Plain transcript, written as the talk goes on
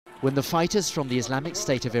When the fighters from the Islamic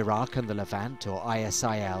State of Iraq and the Levant, or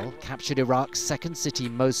ISIL, captured Iraq's second city,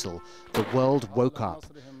 Mosul, the world woke up.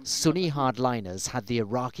 Sunni hardliners had the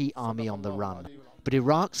Iraqi army on the run. But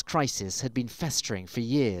Iraq's crisis had been festering for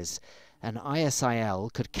years, and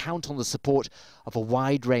ISIL could count on the support of a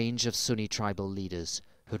wide range of Sunni tribal leaders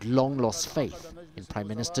who had long lost faith in Prime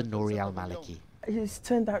Minister Nouri al-Maliki. He's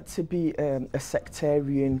turned out to be a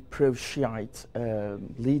sectarian, pro-Shiite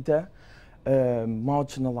leader,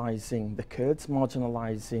 marginalising the Kurds,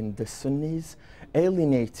 marginalising the Sunnis,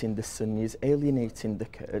 alienating the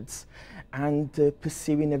Kurds, and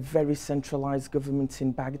pursuing a very centralised government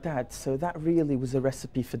in Baghdad. So that really was a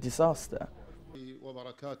recipe for disaster.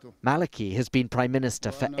 Maliki has been Prime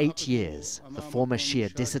Minister for 8 years, the former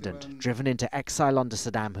Shia dissident driven into exile under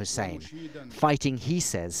Saddam Hussein, fighting, he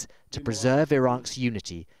says, to preserve Iraq's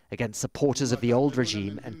unity against supporters of the old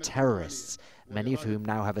regime and terrorists, many of whom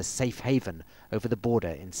now have a safe haven over the border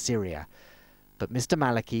in Syria. But Mr.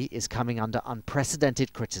 Maliki is coming under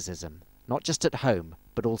unprecedented criticism, not just at home,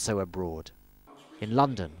 but also abroad. In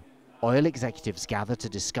London, oil executives gather to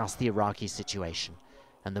discuss the Iraqi situation,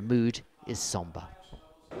 and the mood is somber.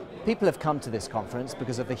 People have come to this conference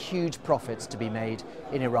because of the huge profits to be made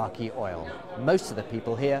in Iraqi oil. Most of the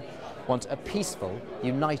people here want a peaceful,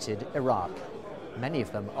 united Iraq. Many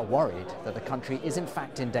of them are worried that the country is in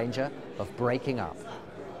fact in danger of breaking up.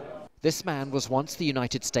 This man was once the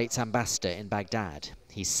United States ambassador in Baghdad.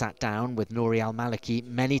 He's sat down with Nouri al-Maliki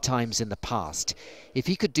many times in the past. If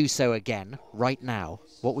he could do so again, right now,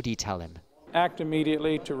 what would he tell him? Act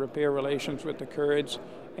immediately to repair relations with the Kurds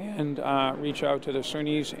and reach out to the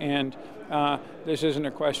Sunnis. And this isn't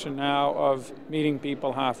a question now of meeting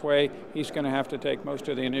people halfway. He's going to have to take most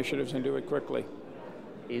of the initiatives and do it quickly.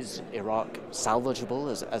 Is Iraq salvageable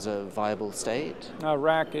as a viable state?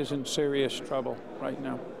 Iraq is in serious trouble right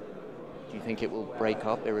now. Do you think it will break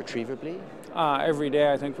up irretrievably? Every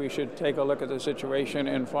day I think we should take a look at the situation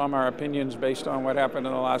and form our opinions based on what happened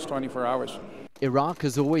in the last 24 hours. Iraq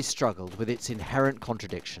has always struggled with its inherent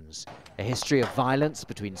contradictions, a history of violence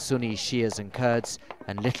between Sunni, Shias and Kurds,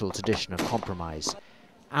 and little tradition of compromise.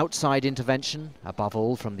 Outside intervention, above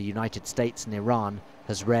all from the United States and Iran,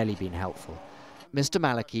 has rarely been helpful. Mr.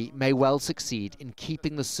 Maliki may well succeed in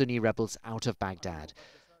keeping the Sunni rebels out of Baghdad,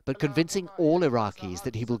 but convincing all Iraqis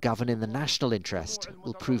that he will govern in the national interest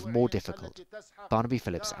will prove more difficult. Barnaby,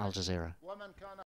 Phillips, Al Jazeera.